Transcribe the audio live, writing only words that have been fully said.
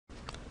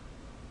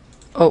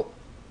Oh,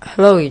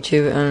 hello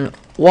YouTube, and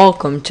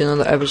welcome to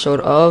another episode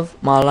of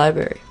my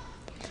library.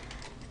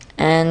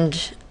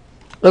 And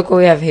look what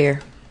we have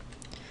here.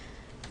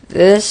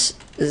 This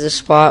is a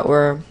spot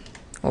where,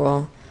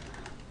 well,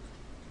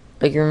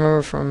 like you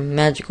remember from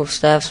Magical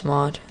Staffs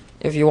mod.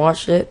 If you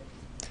watched it,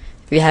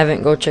 if you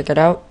haven't, go check it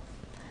out.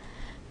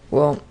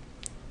 Well,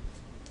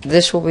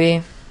 this will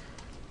be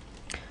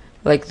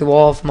like the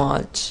wall of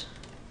mods.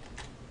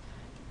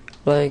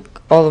 Like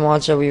all the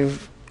mods that we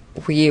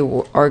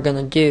are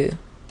gonna do,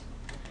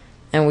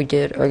 and we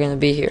did, are gonna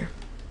be here.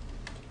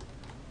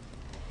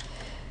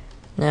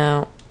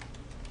 Now,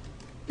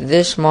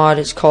 this mod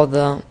is called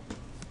the,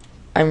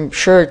 I'm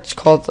sure it's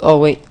called, oh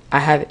wait, I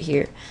have it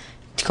here.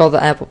 It's called the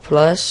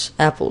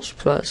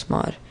ApplesPlus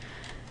Mod,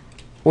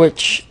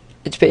 which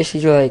it's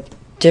basically like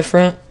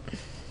different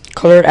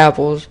colored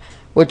apples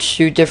which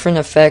do different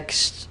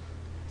effects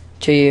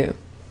to you.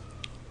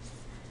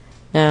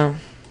 Now,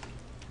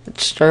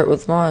 let's start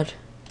with mod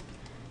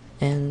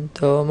in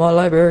the mod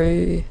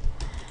library,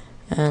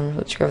 and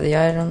let's grab the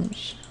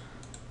items.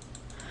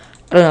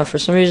 I don't know, for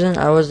some reason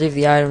I always leave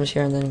the items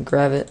here and then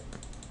grab it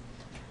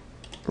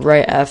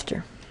right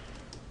after.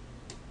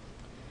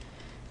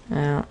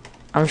 Now,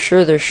 I'm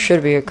sure there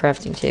should be a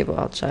crafting table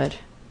outside.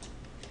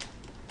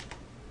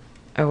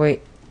 Oh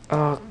wait,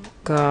 oh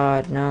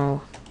god,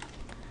 no.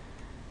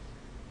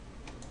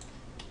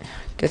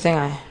 Good thing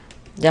I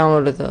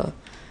downloaded the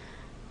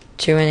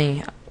too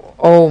many.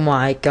 Oh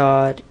my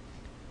god,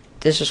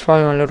 this is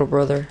probably my little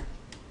brother,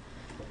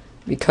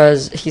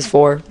 because he's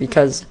 4,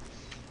 because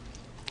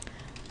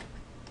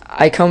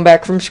I come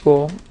back from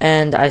school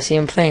and I see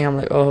him playing. I'm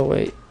like, oh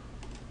wait,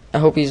 I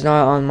hope he's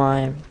not on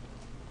my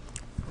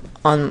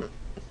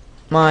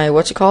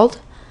what's it called,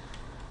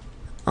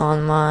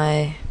 on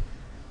my,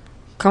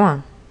 come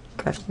on,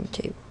 crafting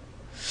table.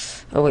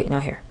 Oh wait, no,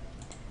 here.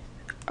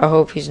 I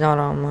hope he's not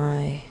on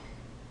my,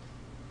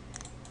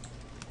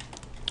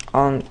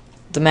 on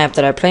the map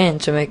that I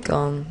planned to make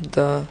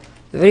the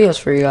videos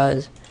for you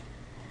guys.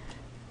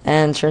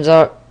 And turns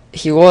out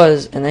he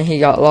was, and then he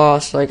got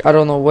lost, like I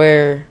don't know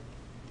where,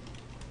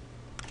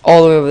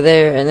 all the way over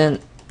there. And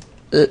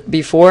then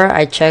before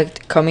I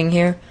checked coming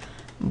here,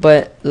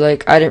 but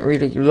like I didn't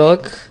really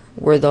look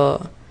where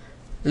the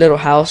little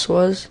house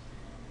was,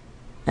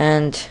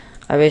 and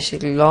I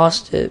basically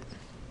lost it,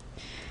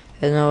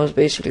 and I was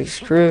basically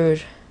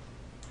screwed,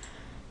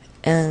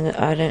 and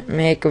I didn't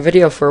make a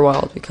video for a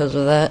while because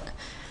of that,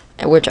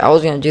 which I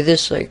was gonna do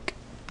this like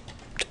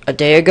a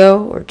day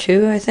ago or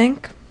 2, I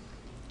think,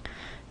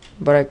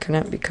 but I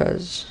couldn't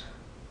because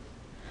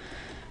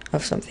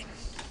of something.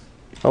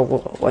 Oh,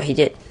 well, what he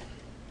did.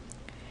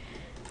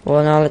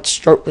 Well, now let's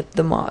start with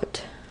the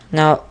mod.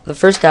 Now, the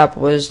first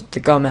apple is the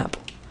gum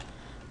apple.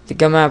 The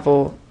gum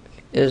apple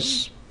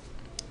is,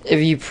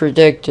 if you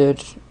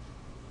predicted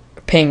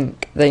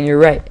pink, then you're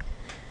right.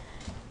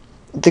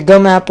 The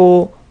gum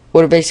apple,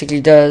 what it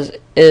basically does,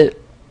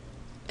 it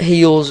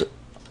heals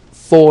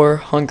 4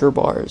 hunger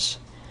bars.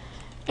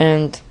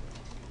 And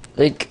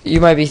like you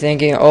might be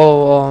thinking,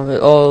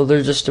 oh,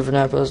 they're just different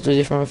apples, they're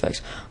different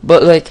effects.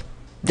 But like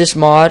this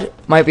mod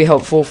might be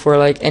helpful for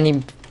like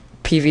any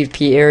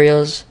PvP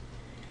areas.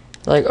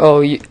 Like, oh,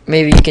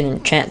 maybe you can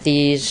enchant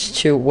these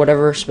to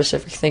whatever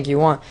specific thing you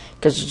want.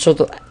 Because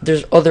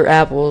there's other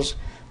apples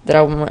that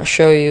I want to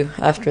show you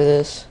after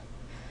this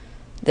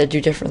that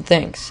do different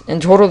things.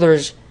 In total,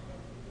 there's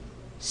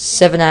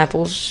 7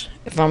 apples,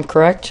 if I'm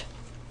correct.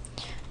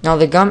 Now,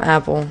 the gum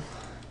apple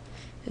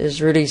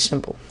is really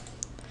simple.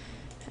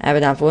 Have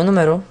an apple in the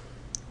middle,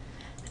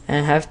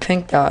 and have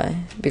pink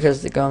dye,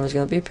 because the gum is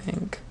going to be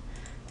pink,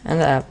 and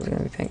the apple is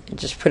going to be pink. You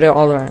just put it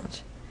all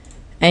around,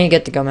 and you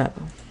get the gum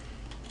apple.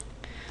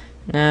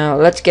 Now,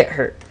 let's get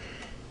hurt.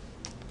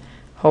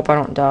 Hope I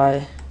don't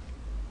die,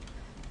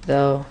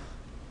 though.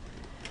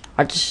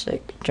 I just,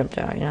 like, jumped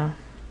out, you know?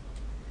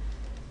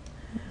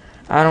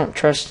 I don't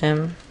trust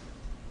him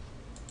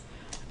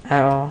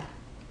at all.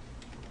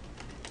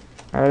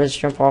 Alright, let's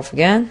jump off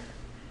again.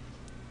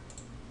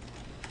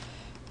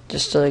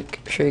 Just to like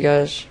show you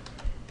guys.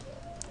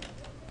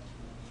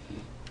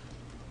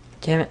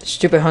 Damn it,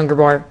 stupid hunger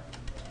bar.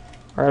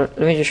 Alright,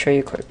 let me just show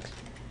you quick.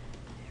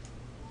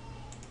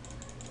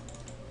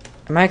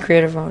 Am I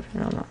creative mode?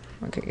 No, I'm not.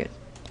 Okay, good.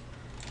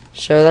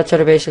 So that's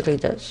what it basically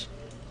does.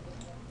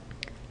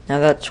 Now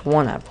that's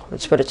 1 apple.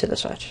 Let's put it to the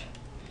side.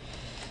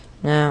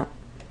 Now,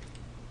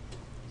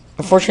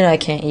 unfortunately I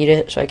can't eat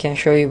it, so I can't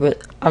show you,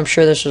 but I'm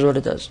sure this is what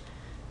it does,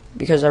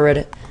 because I read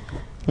it.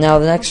 Now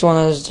the next one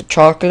is the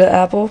chocolate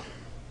apple,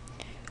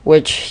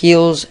 which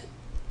heals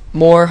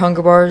more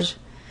hunger bars,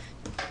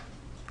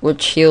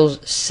 which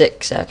heals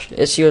 6 actually.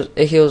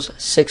 It heals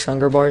 6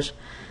 hunger bars.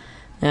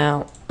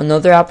 Now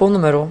another apple in the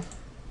middle,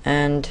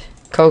 and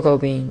cocoa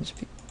beans,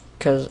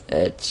 because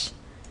it's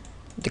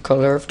the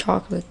color of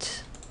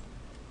chocolate.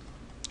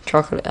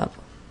 Chocolate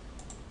apple.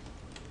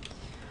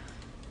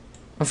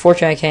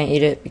 Unfortunately I can't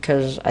eat it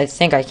because I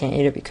think I can't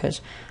eat it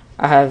because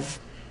I have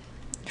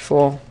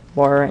full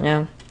bar right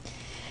now.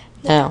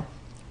 Now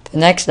the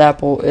next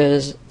apple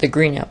is the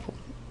green apple,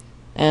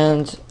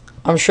 and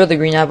I'm sure the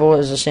green apple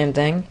is the same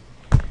thing.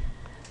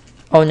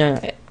 Oh no,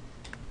 no.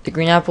 The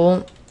green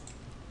apple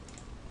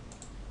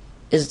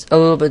is a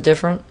little bit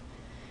different.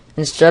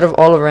 Instead of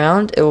all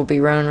around, it will be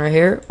round right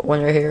here,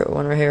 one right here,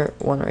 one right here,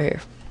 one right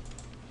here.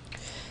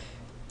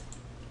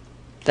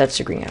 That's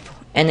the green apple.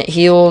 And it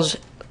heals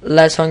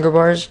less hunger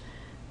bars,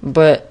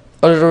 but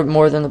a little bit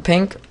more than the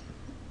pink.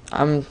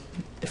 I'm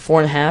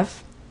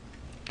 4.5.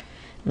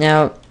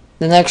 Now,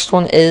 the next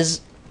one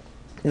is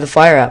the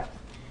fire apple.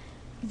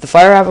 The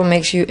fire apple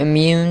makes you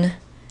immune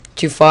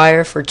to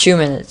fire for 2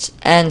 minutes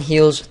and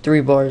heals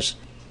 3 bars.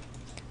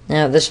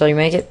 Now, this is how you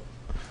make it.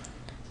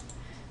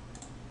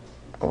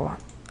 Oh,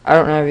 I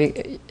don't know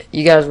if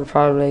you guys were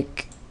probably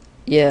like,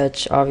 yeah,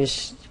 it's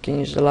obvious. You can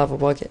use the lava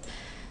bucket.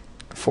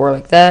 4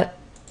 like that.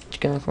 It's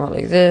gonna come out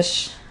like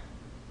this.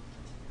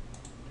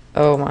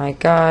 Oh my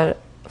god,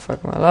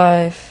 fuck my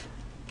life.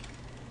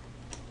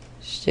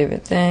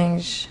 Stupid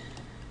things.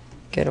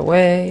 Get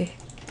away.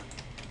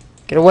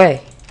 Get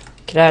away.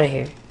 Get out of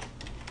here.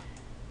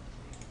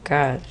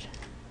 God.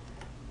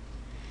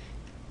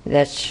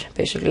 That's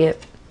basically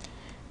it.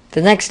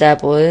 The next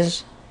apple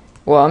is,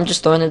 well, I'm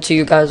just throwing it to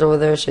you guys over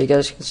there so you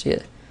guys can see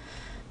it.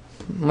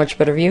 Much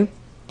better view.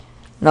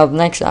 Now the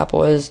next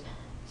apple is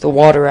the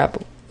water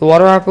apple. The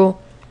water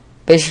apple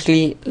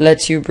basically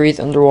lets you breathe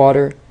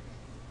underwater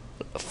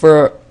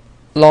for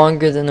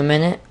longer than a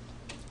minute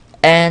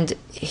and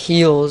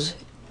heals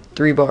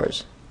 3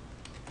 bars.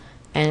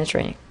 And it's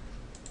raining.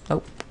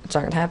 Nope, it's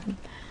not gonna happen.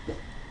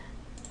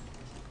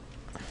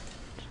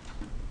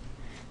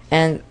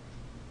 And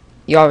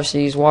you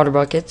obviously use water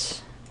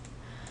buckets,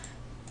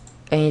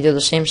 and you do the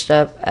same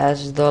step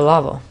as the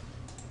lava,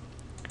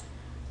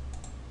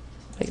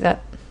 like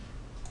that.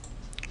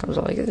 Comes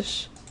out like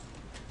this.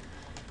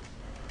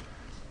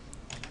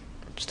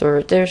 Just throw it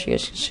right there so you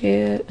guys can see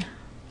it.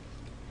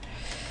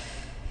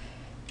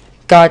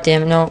 God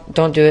damn it, no,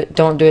 don't do it.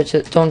 Don't do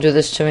it. Don't do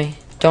this to me.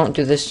 Don't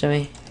do this to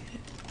me.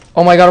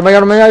 Oh my god, oh my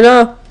god, oh my god,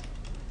 no!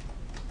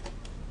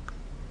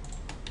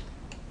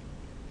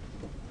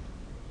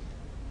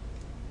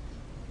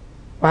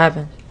 What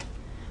happened?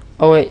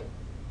 Oh wait.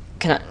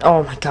 Can I?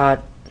 Oh my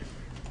god.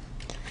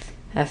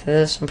 After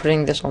this, I'm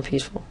putting this on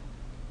peaceful.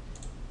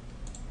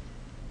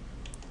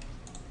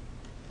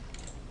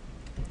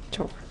 It's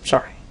over.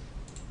 Sorry.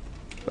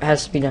 It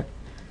has to be done.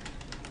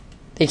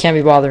 They can't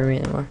be bothering me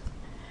anymore.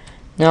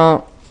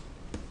 Now,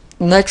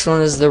 next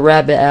one is the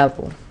rabbit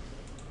apple.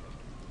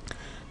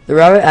 The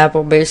rabbit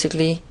apple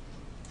basically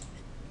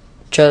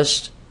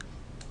just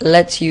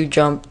lets you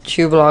jump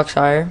 2 blocks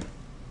higher.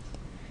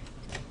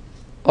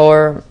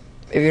 Or,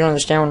 if you don't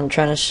understand what I'm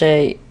trying to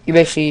say, you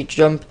basically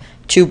jump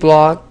 2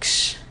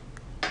 blocks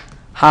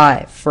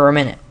high for a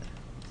minute.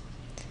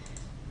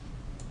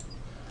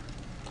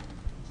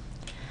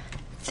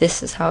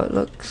 This is how it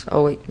looks.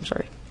 Oh wait, I'm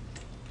sorry.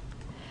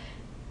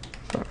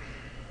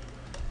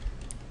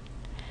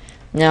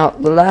 Now,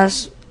 the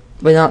last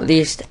but not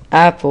least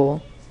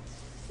apple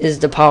is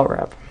the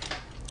power apple.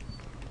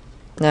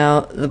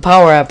 Now, the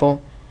power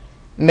apple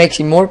makes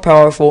you more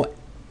powerful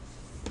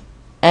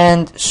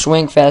and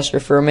swing faster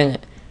for a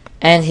minute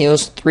and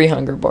heals 3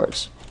 hunger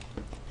bars.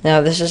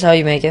 Now, this is how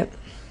you make it.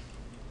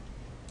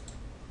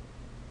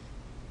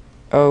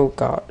 Oh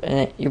god.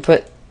 And you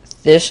put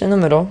this in the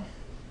middle,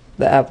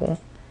 the apple,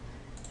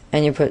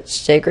 and you put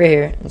steak right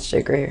here and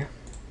steak right here.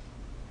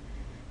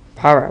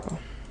 Power apple.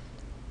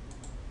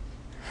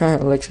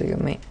 It looks like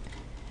a meat.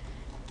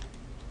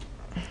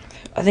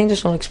 I think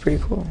this one looks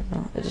pretty cool.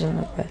 No, it doesn't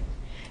look bad.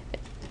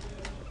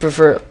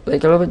 Prefer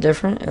like a little bit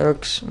different. It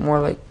looks more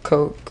like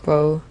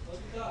cocoa,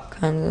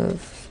 kind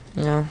of.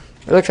 You know,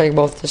 it looks like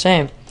both the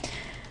same.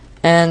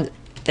 And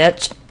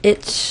that's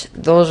it.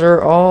 Those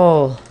are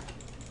all.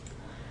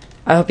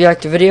 I hope you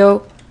liked the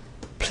video.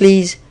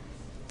 Please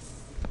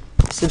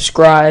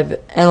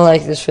subscribe and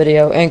like this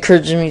video. It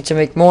encourages me to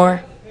make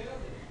more.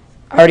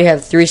 I already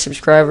have 3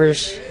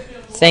 subscribers.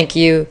 Thank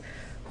you,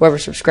 whoever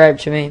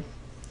subscribed to me.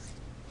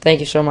 Thank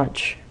you so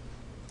much.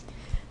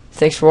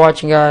 Thanks for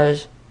watching,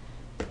 guys.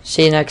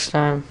 See you next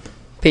time.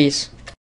 Peace.